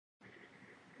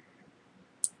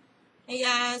Hey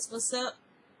guys, what's up?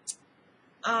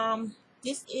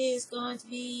 This is going to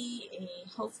be a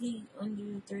hopefully under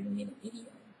 30-minute video.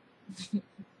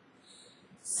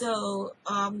 So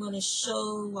I'm going to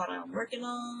show what I'm working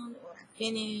on, what I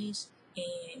finished,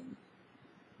 and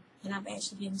I've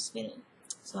actually been spinning.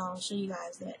 So I'll show you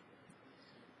guys that.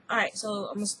 Alright, so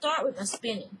I'm going to start with my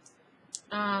spinning.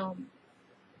 As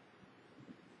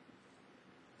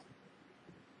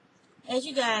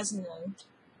you guys know,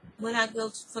 when I go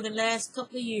for the last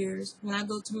couple of years, when I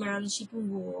go to Maryland Sheep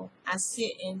and Wool, I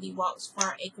sit in the Walks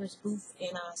Far Acres booth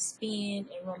and I spin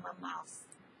and run my mouth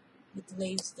with the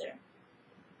ladies there.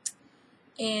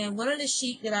 And one of the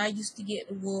sheep that I used to get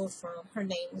the wool from, her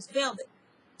name was Velvet,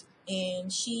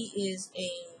 and she is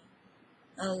a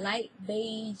light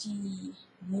beigey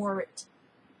Morit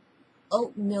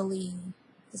oatmeal-y.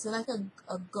 It's like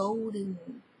a golden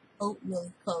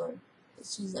oatmeal color.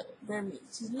 She's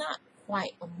not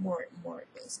quite a Morit,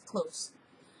 it's close.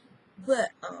 But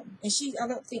and I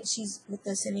don't think she's with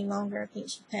us any longer. I think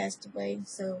she passed away.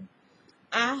 So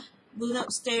I went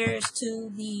upstairs to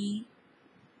the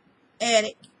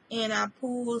attic and I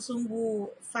pulled some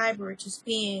wool fiber to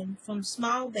spin from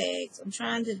small bags. I'm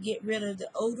trying to get rid of the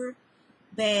older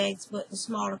bags, but the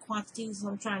smaller quantities, so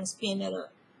I'm trying to spin that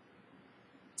up.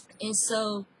 And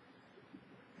so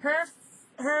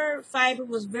her fiber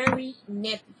was very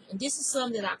nappy, and this is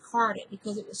something that I carded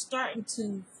because it was starting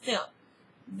to felt.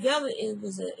 Velvet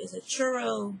is a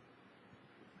churro,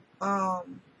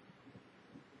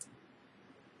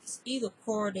 it's either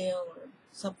cordell or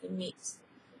something mixed,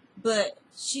 but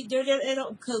they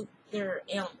don't coat their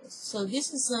animals. So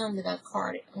this is something that I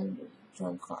carded under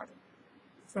drum carding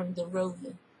from the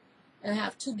Ravelry, and I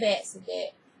have 2 bats of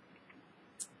that.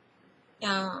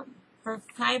 Her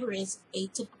fiber is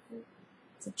atypical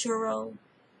for churro,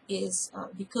 is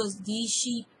because these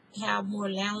sheep have more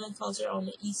lanolin because they're on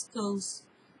the East Coast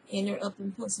and they're up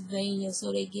in Pennsylvania,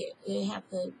 so they have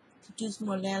to produce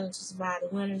more lanolin to survive the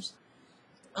winters,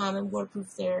 and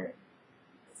waterproof their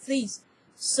fleece.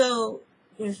 So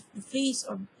the fleece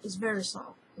is very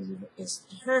soft.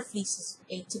 Her fleece is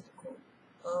atypical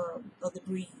of the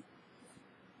breed.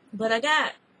 But I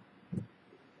got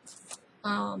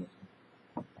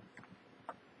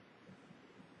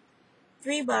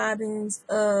 3 bobbins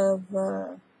of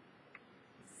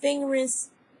fingering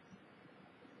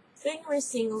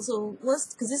singles. So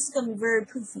because this is gonna be very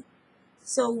poofy.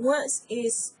 So once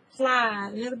it's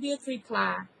plied, and it'll be a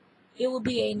 3-ply, it will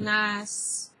be a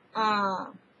nice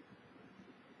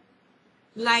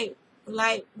light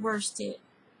worsted.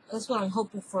 That's what I'm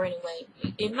hoping for anyway.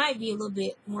 It might be a little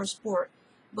bit more sport,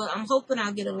 but I'm hoping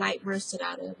I'll get a light worsted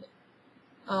out of it.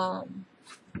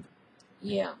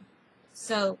 Yeah.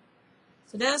 So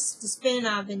that's the spinning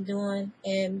I've been doing,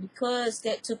 and because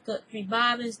that took up 3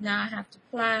 bobbins, now I have to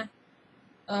ply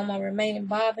my remaining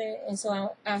bobbin, and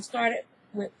so I started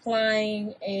with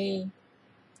plying a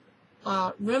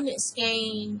remnant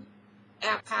skein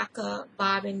alpaca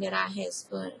bobbin that I had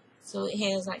spun. So it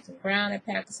has like some brown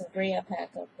alpaca, some gray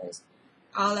alpaca, because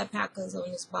all alpacas on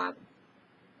this bobbin.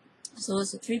 So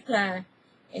it's a 3-ply,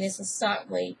 and it's a sock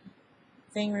weight,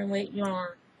 fingering weight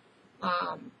yarn.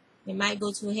 It might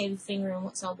go to a heavy fingering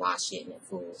once I wash it and it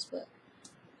fools, but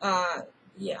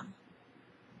yeah.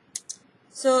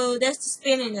 So that's the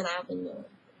spinning that I've been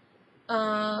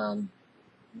doing.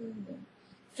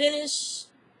 Finished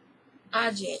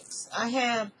objects. I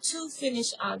have 2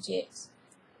 finished objects.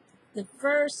 The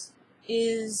first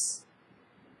is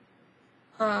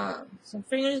some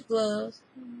fingerless gloves,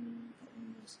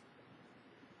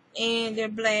 and they're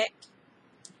black.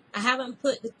 I haven't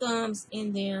put the thumbs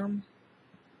in them.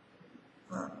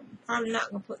 Probably not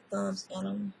gonna put thumbs in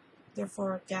them. They're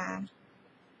for a guy.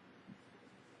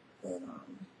 But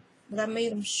I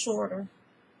made them shorter.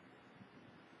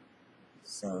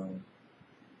 So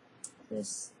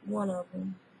this one of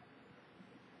them.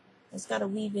 It's got a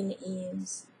weave in the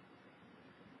ends.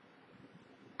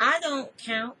 I don't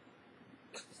count.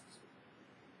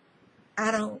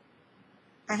 I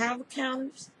have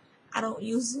counters. I don't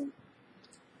use them.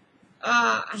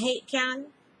 I hate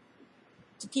counting.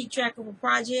 To keep track of a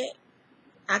project,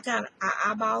 I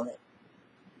eyeball it.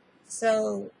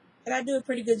 So, and I do a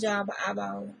pretty good job of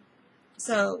eyeballing.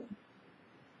 So,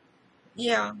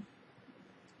 yeah.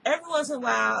 Every once in a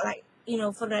while, like,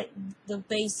 for the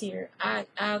base here, I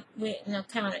went and I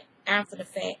counted after the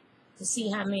fact to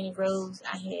see how many rows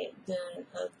I had done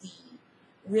of the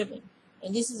ribbon.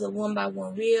 And this is a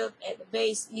 1x1 rib at the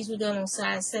base. These were done on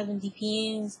size 7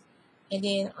 DPNs, and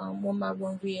then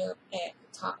 1x1 rib at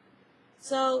the top.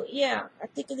 So yeah, I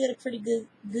think I did a pretty good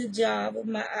job of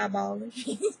my eyeballing.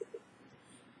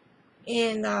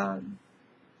 And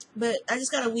But I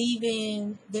just gotta weave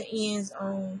in the ends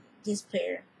on this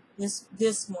pair, this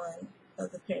one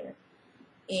of the pair,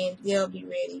 and they'll be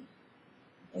ready.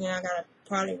 And then I gotta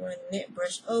probably run the net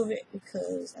brush over it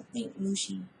because I think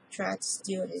Mushi tried to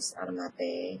steal this out of my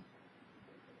bag.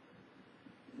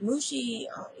 Mushi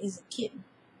is a kitten.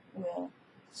 Well,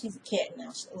 she's a cat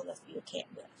now. She's old enough to be a cat,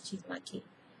 but she's my kitten.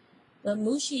 But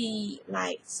Mushi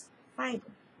likes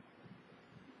fiber.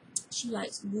 She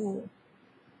likes wool.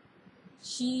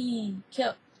 She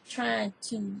kept trying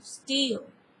to steal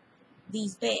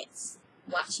these bats.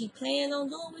 What she planned on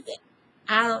doing with it,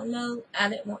 I don't know. I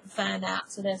didn't want to find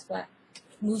out, so that's why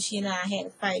Mushi and I had a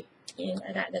fight, and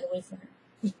I got that away from her.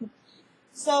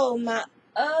 So my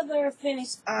other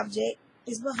finished object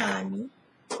is behind me.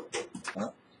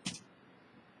 Oh.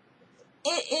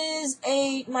 It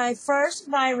is my first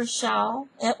virus shawl.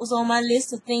 That was on my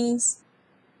list of things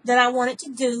that I wanted to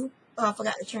do. Oh, I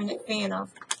forgot to turn that fan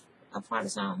off. I probably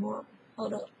sound horrible.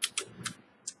 Hold up.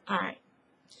 Alright.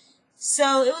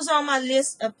 So it was on my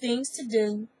list of things to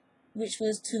do, which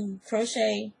was to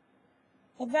crochet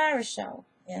a virus shawl.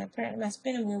 And apparently my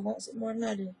spinning wheel wants it more than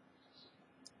I do.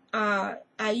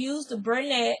 I used the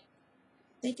Burnett.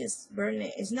 I think it's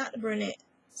Burnett. It's not the Burnett.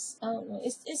 I don't know.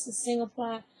 It's a single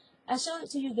ply. I showed it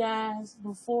to you guys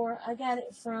before. I got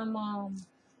it from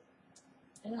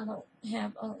and I don't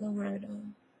know where the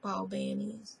ball band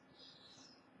is.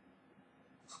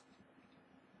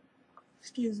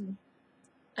 Excuse me.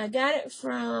 I got it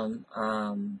from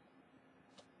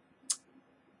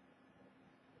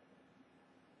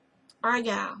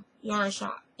Argyle Yarn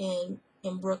Shop in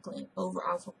Brooklyn, over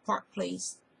off of Park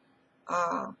Place,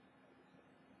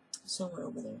 somewhere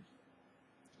over there.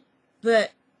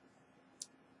 But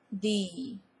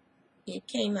it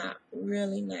came out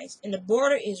really nice, and the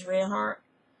border is Red Heart,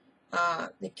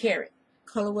 the carrot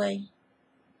colorway.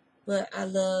 But I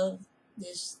love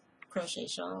this crochet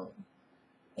shawl,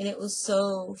 and it was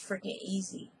so freaking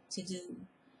easy to do.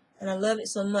 And I love it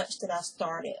so much that I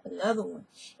started another one.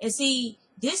 And see,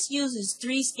 this uses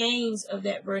 3 skeins of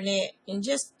that Burnett and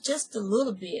just a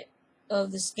little bit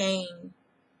of the skein.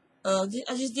 I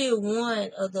just did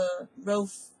one of the row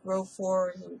 4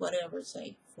 or whatever,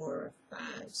 say 4, 5,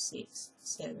 6,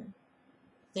 7.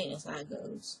 I think that's how it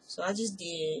goes. So I just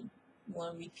did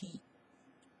one repeat,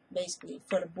 basically,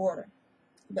 for the border.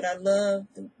 But I love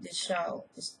this shawl.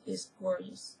 It's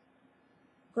gorgeous.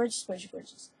 Gorgeous, gorgeous,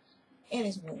 gorgeous. And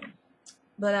it's warm.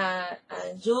 But I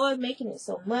enjoyed making it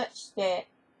so much that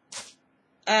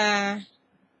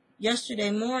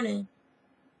yesterday morning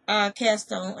I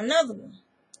cast on another one.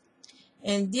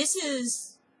 And this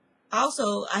is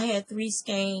also, I had 3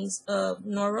 skeins of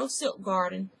Noro Silk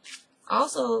Garden.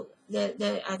 Also, I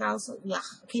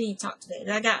can't even talk today.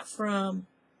 That I got from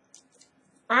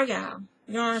Argyle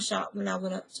Yarn Shop when I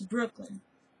went up to Brooklyn.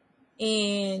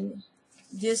 And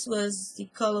this was the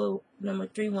color number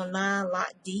 319,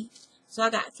 lot D. So I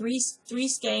got three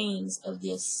skeins of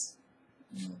this.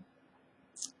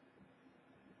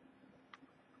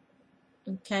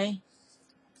 Okay.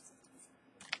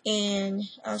 And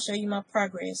I'll show you my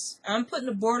progress. I'm putting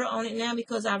the border on it now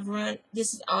because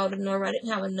this is all the Nora. I didn't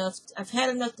have enough. I've had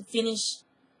enough to finish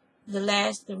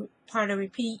the part of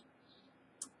repeat.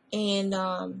 And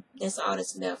that's all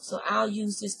that's left. So I'll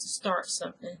use this to start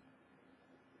something.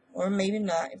 Or maybe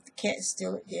not. If the cats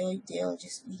steal it, they'll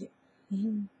just eat it.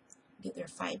 Get their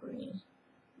fiber in.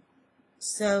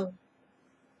 So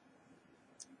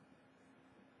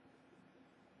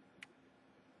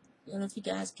I don't know if you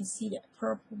guys can see that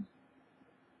purple,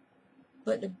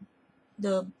 but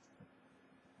the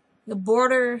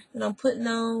border that I'm putting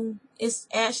on, it's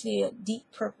actually a deep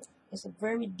purple. It's a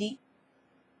very deep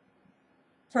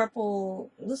purple.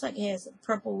 It looks like it has a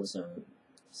purple with some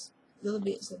little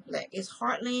bits of black. It's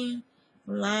Heartland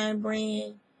from Lion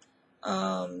Brand.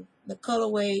 The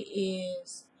colorway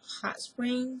is Hot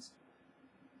Springs.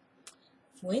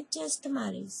 Fuentes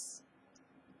Tamales.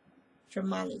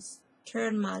 Termales.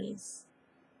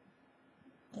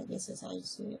 I guess that's how you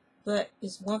say it. But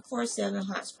it's 147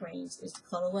 Hot Springs is the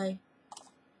colorway.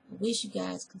 I wish you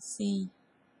guys could see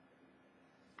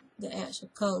the actual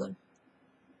color.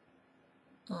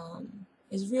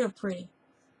 It's real pretty.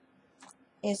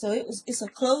 And so it's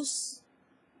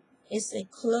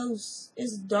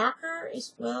darker.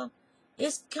 It's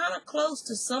kind of close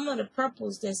to some of the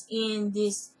purples that's in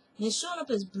this. And it's showing up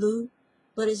as blue,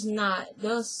 but it's not.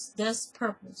 That's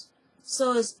purples.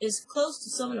 So it's close to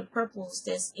some of the purples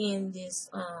that's in this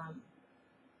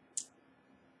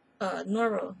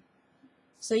Noro.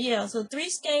 So yeah, so 3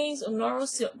 skeins of Noro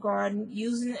Silk Garden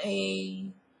using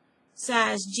a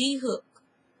size G hook,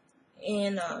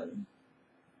 and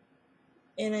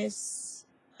it's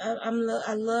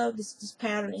I love this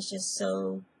pattern. It's just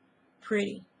so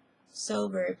pretty, so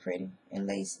very pretty and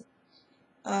lacy.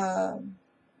 And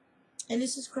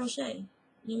this is crochet.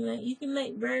 You can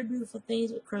make very beautiful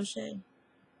things with crochet.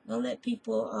 Don't let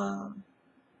people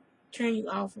turn you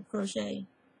off of crochet.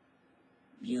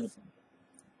 Beautiful.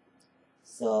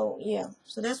 So yeah,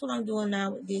 so that's what I'm doing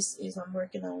now with this. Is I'm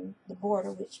working on the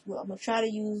border, which I'm gonna try to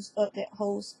use up that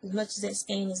whole as much of that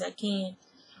skein as I can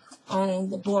on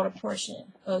the border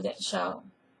portion of that shawl.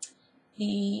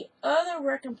 The other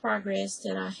work in progress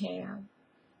that I have,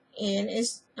 and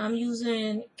I'm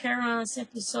using Caron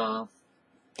Simply Soft,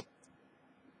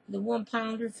 the 1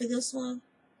 pounder for this one,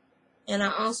 and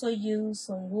I also use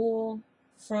some wool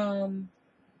from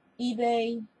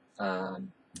eBay.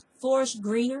 Forest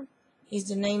Greener is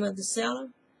the name of the seller.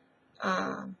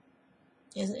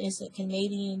 It's a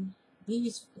Canadian, I believe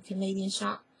it's a Canadian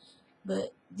shop.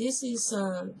 But this is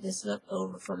this left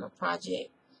over from a project.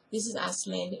 This is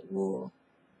Icelandic wool,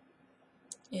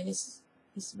 and it's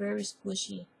very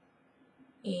squishy,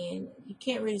 and you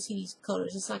can't really see these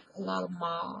colors. It's like a lot of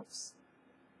mauves,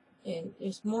 and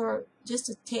it's more, just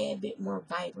a tad bit more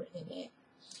vibrant than that.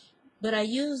 But I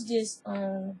use this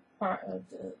on part of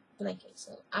the blanket,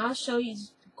 so I'll show you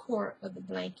the core of the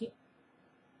blanket.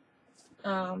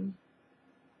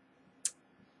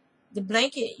 The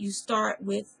blanket, you start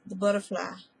with the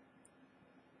butterfly.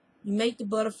 You make the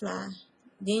butterfly,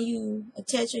 then you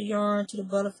attach a yarn to the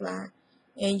butterfly,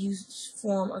 and you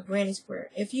form a granny square.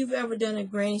 If you've ever done a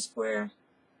granny square,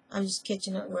 I'm just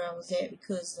catching up where I was at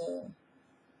because the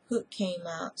hook came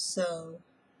out, so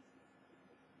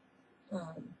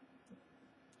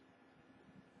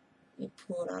it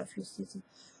pulled out a few stitches.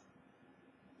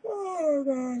 Oh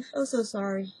gosh, I'm so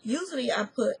sorry. Usually I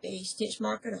put a stitch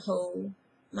marker to hold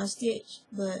my stitch,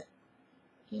 but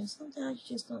yeah, sometimes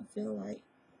you just don't feel like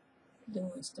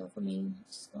doing stuff. I mean,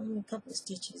 just only a couple of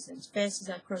stitches, and as fast as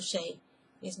I crochet,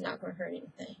 it's not going to hurt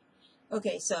anything.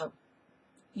 Okay, so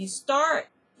you start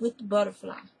with the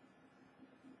butterfly.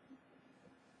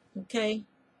 Okay,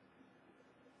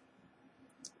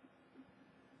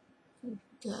 you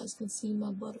guys can see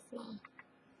my butterfly,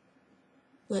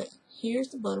 but here's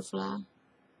the butterfly.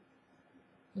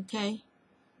 Okay,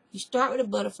 you start with a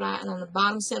butterfly, and on the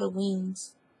bottom set of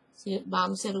wings, see the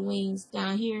bottom set of wings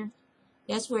down here,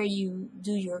 that's where you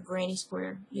do your granny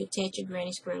square. You attach your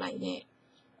granny square like that,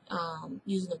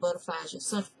 using the butterfly as your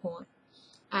center point.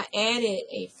 I added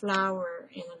a flower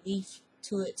and a leaf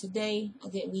to it today. I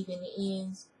didn't leave in the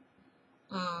ends,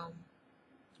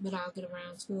 but I'll get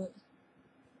around to it.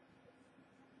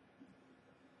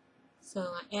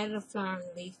 So I added a flower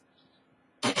and a leaf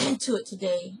to it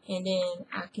today, and then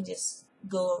I can just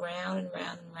go around and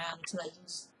around and around until I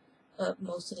use up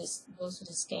most of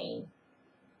the skein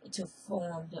to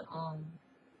form the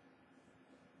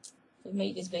to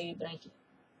make this baby blanket.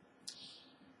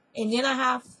 And then I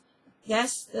have,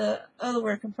 that's the other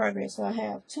work in progress. So I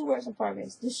have 2 works in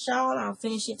progress. This shawl, I'll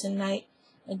finish it tonight,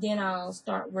 and then I'll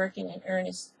start working in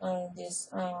earnest on this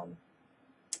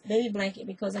baby blanket,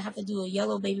 because I have to do a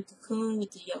yellow baby cocoon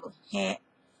with the yellow hat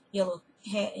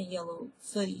and yellow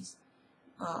footies.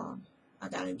 I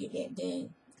gotta get that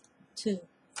done too.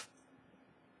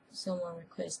 Someone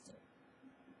requested.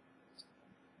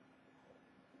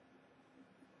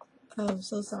 Oh, I'm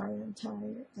so sorry. I'm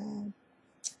tired.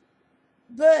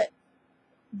 But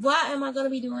what am I going to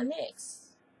be doing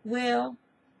next? Well,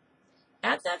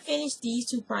 after I finish these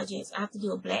 2 projects, I have to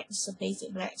do just a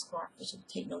basic black scarf, which should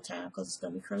take no time because it's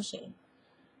going to be crocheting.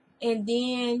 And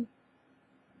then,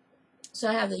 so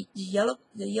I have the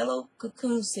yellow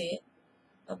cocoon set,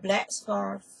 a black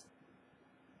scarf,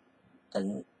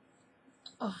 a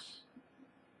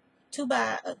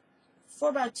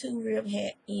 4x2 rib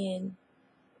hat in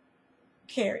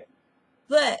carrot.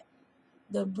 But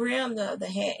the brim of the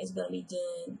hat is going to be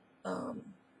done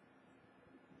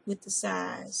with the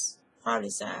size, probably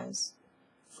size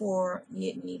 4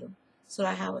 knit needle. So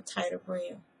I have a tighter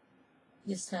brim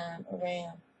this time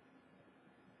around.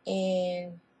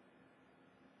 And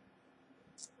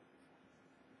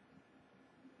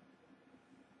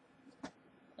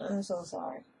I'm so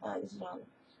sorry.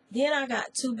 Then I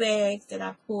got 2 bags that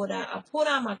I pulled out. I pulled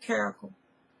out my caracal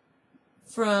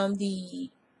from the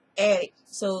attic,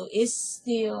 so it's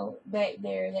still back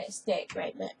there, that stack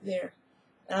right back there,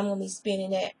 and I'm gonna be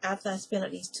spinning that after I spin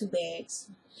up these 2 bags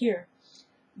here.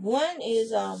 One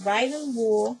is Ryland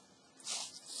wool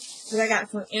that I got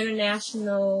from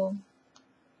International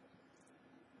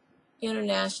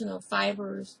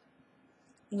Fibers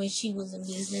when she was in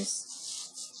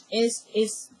business.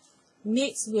 It's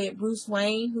mixed with Bruce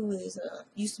Wayne, who is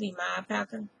used to be my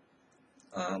packer.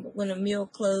 But when the mill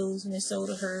closed and they sold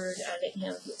a herd, I let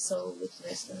him get sold with the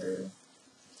rest of the herd.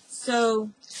 So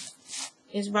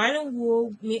it's riding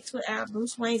wool mixed with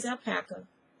Bruce Wayne's alpaca.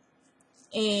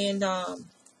 And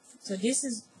so this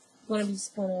is going to be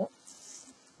spun up.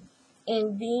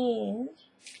 And then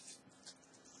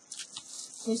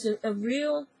it's a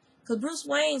real, because Bruce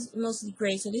Wayne's mostly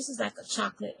gray, so this is like a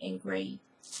chocolate and gray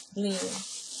blend.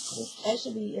 This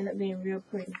actually end up being real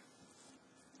pretty.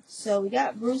 So we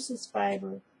got Bruce's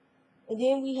fiber. And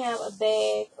then we have a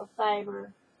bag of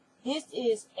fiber. This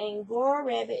is Angora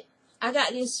rabbit. I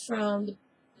got this from,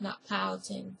 not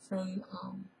Powelton, from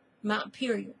Mount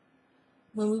Purier.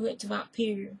 When we went to Mount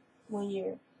Purier one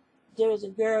year, there was a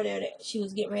girl there that she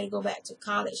was getting ready to go back to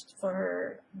college for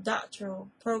her doctoral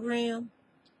program.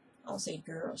 I won't say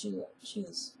girl. She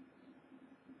was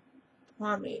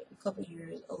probably a couple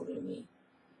years older than me,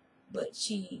 but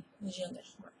she was young at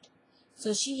heart.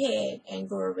 So she had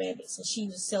Angora rabbits, and she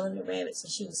was selling the rabbits,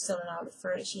 and she was selling all the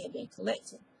fur that she had been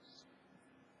collecting.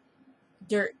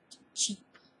 Dirt cheap.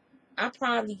 I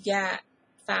probably got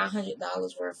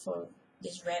 $500 worth of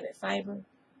this rabbit fiber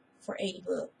for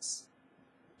 $80.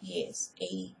 Yes,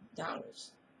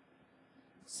 $80.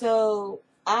 So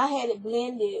I had it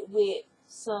blended with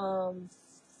some,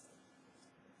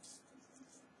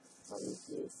 what is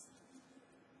this?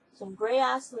 Some gray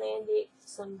Icelandic,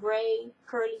 some gray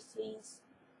curly fleece,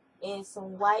 and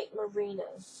some white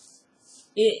merino.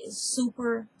 It is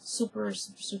super, super,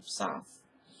 super, super soft.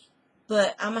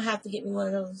 But I'm going to have to get me one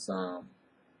of those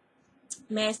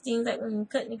mask things like when I'm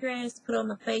cutting the grass to put on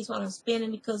my face while I'm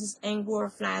spinning, because it's Angora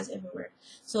flies everywhere.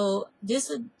 So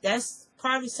that's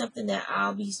probably something that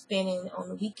I'll be spinning on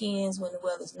the weekends when the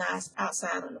weather's nice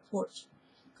outside on the porch,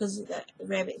 because the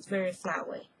rabbit is very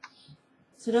flyaway.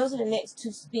 So those are the next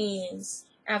two spins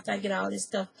after I get all this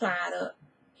stuff plied up.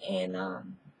 And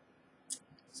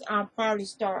so I'll probably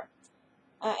start.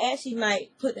 I actually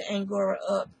might put the Angora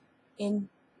up and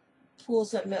pull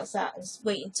something else out and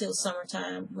wait until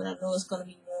summertime when I know it's going to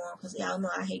be warm, because y'all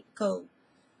know I hate the cold,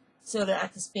 so that I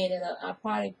can spin it up. I'll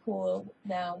probably pull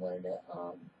down one of the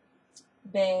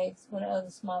bags, one of the other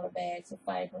smaller bags of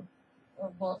fiber or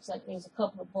bumps. Like there's a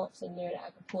couple of bumps in there that I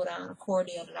can pull down, a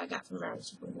Cordell that I got from Maryland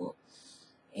Chicken Wool,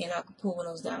 and I can pull one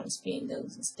of those down and spin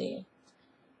those instead.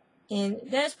 And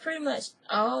that's pretty much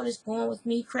all that's going with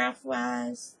me craft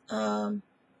wise.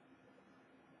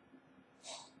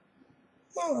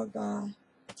 Oh God,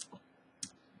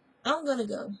 I'm gonna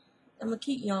go. I'm gonna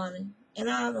keep yawning, and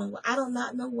I do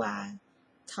not know why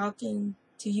talking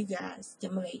to you guys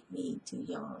stimulate me to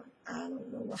yawn. I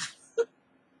don't know why.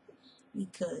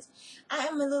 Because I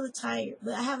am a little tired,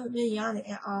 but I haven't been yawning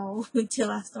at all until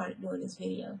I started doing this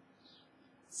video.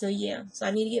 So yeah, so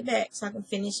I need to get back so I can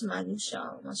finish my new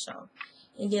shawl,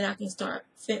 and then I can start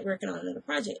working on another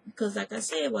project. Because like I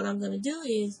said, what I'm gonna do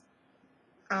is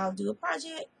I'll do a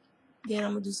project. Then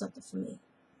I'm going to do something for me.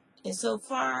 And so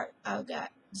far, I've got,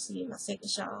 you see, my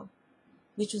second shawl,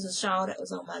 which was a shawl that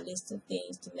was on my list of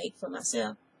things to make for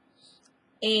myself.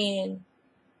 And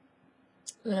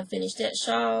when I finish that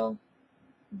shawl,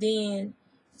 then,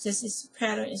 since this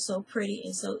pattern is so pretty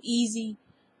and so easy,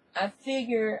 I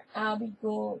figure I'll be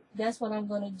going, that's what I'm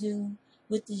going to do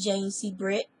with the Jane C.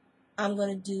 Brett. I'm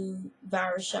going to do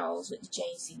virus shawls with the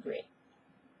Jane C. Brett.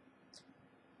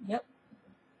 Yep.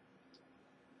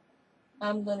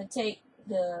 I'm going to take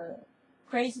the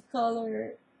crazy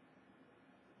color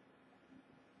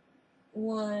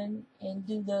one and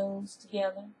do those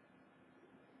together.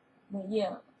 But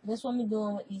yeah, that's what I'm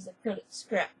doing with these acrylic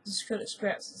scraps.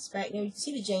 It's back there. You can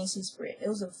see the Jane C. spread.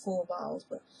 Those are full balls,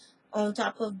 but on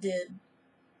top of the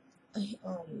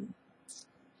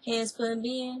hand spun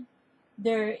bin,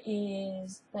 there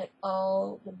is like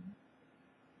all the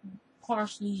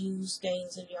partially used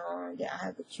skeins of yarn that I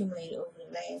have accumulated over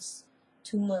the last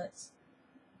 2 months.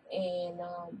 And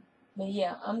but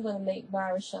yeah, I'm gonna make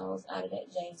virus shawls out of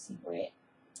that Jane C. Brett.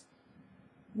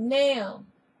 Now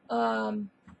I've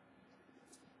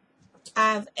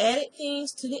added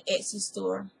things to the Etsy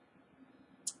store.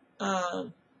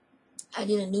 I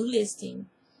did a new listing,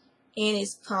 and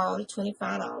it's called a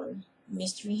 $25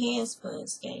 mystery hand spun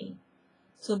skein.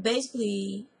 So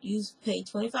basically, you pay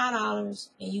 $25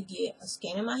 and you get a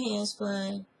skein of my hand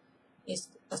spun. It's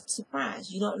a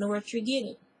surprise. You don't know what you're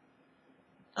getting.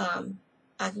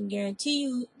 I can guarantee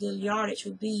you the yardage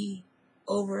will be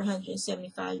over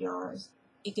 175 yards.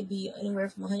 It could be anywhere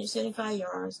from 175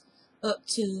 yards up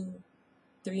to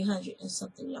 300 and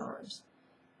something yards.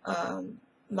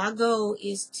 My goal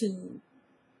is to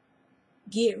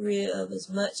get rid of as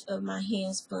much of my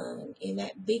hand spun in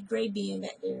that big gray bin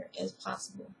back there as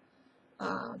possible.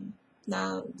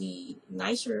 Now the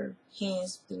nicer hand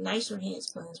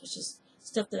spuns, which is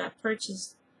stuff that I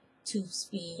purchased to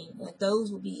spin, and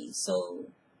those will be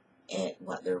sold at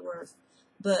what they're worth.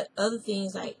 But other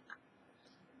things like,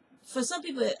 for some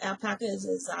people, alpaca is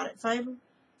an exotic fiber.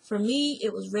 For me,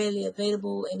 it was readily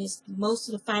available, and it's most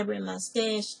of the fiber in my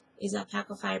stash is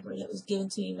alpaca fiber that was given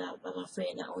to me by my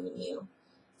friend that owned the mill.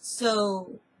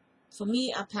 So for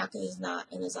me, alpaca is not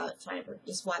an exotic fiber.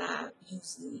 It's what I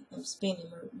usually am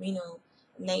spinning. Merino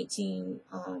 19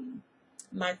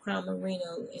 micron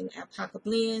merino in alpaca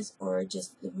blends, or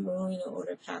just the merino or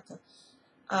the alpaca.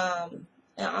 I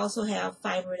also have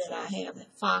fiber that I have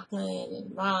at Falkland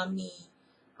and Romney,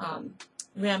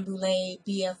 Rambouillet,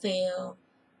 BFL.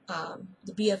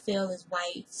 The BFL is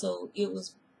white, so it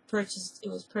was purchased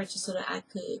so that I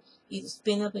could either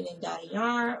spin up and then dye the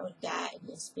yarn, or dye and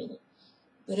then spin it.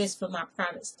 But it's for my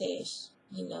private stash,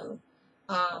 you know.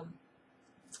 I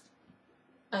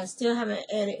still haven't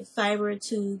added fiber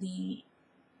to the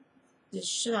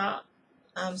shop.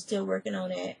 I'm still working on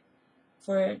that.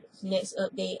 For the next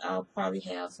update, I'll probably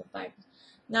have some fibers.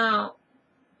 Now,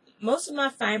 most of my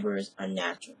fibers are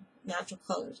natural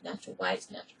colors, natural whites,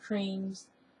 natural creams,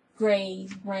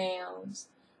 grays, browns,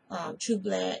 true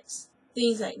blacks,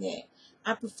 things like that.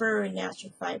 I prefer a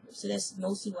natural fiber, so that's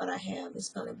mostly what I have. It's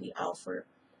going to be offered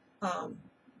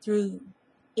through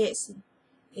Etsy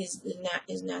is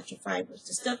natural fibers.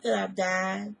 The stuff that I've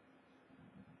dyed,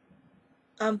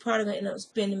 I'm probably going to end up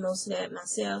spending most of that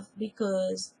myself,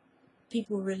 because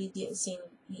people really didn't seem to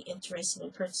be interested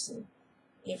in purchasing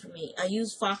it for me. I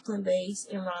use Falkland base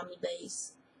and Romney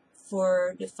base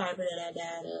for the fiber that I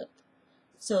dyed up.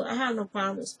 So I have no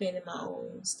problem with spending my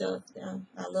own stuff. I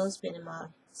love spending my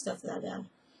stuff that I dye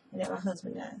and that my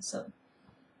husband dyed. So,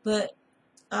 but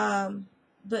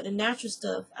the natural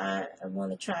stuff, I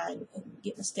want to try and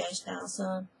get my stash down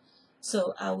some.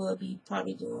 So I will be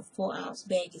probably doing 4-ounce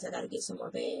baggies. I got to get some more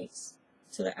bags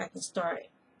so that I can start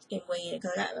and weigh it,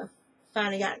 because I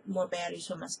finally got more batteries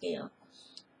for my scale.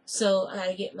 So I got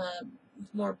to get my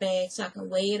more bags so I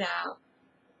can weigh it out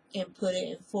and put it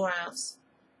in 4-ounce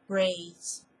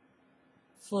braids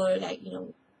for, like, you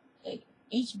know, like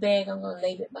each bag I'm going to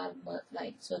label it by the month,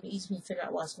 like, so it easy to figure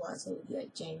out what's what. So it would be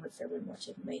like January, February, March,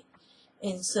 April, May.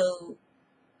 And so,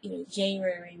 you know,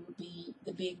 January would be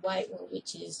the big white one,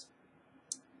 which is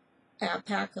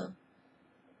alpaca,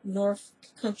 North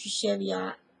Country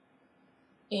Cheviot,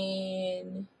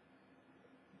 and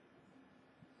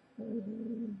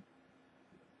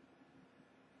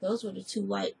those were the 2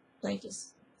 white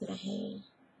blankets that I had.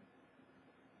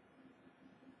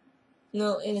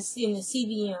 No, and it's in the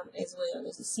CVM as well.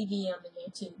 There's a CVM in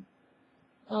there too.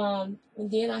 And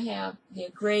then I have the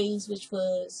grays, which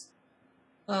was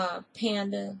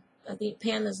Panda. I think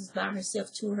Panda's is by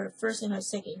herself too. Her first and her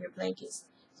second year blankets.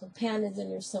 So Panda's in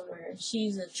there somewhere.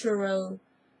 She's a churro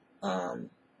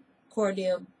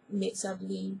Cordell mix, I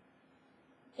believe.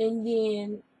 And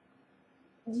then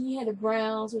you had the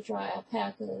browns, which are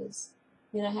alpacas.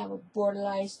 Then I have a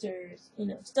borderleisters, you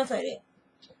know, stuff like that.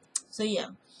 So yeah.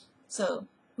 So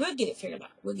we'll get it figured out.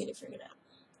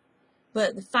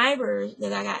 But the fiber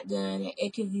that I got done at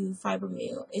Ecoview Fiber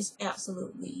Mill is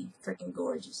absolutely freaking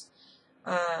gorgeous.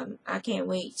 I can't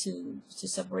wait to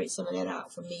separate some of that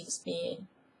out for me to spin.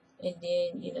 And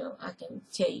then, you know, I can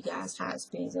tell you guys how it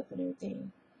spins up and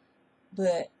everything.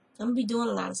 But I'm going to be doing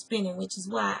a lot of spinning, which is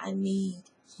why I need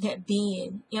that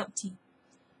bin empty.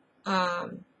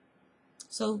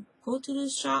 So go to the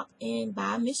shop and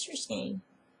buy a mystery skein.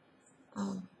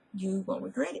 You won't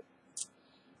regret it.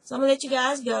 So I'm going to let you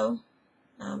guys go.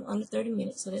 Under 30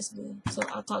 minutes, so that's good. So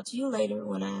I'll talk to you later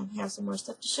when I have some more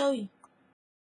stuff to show you.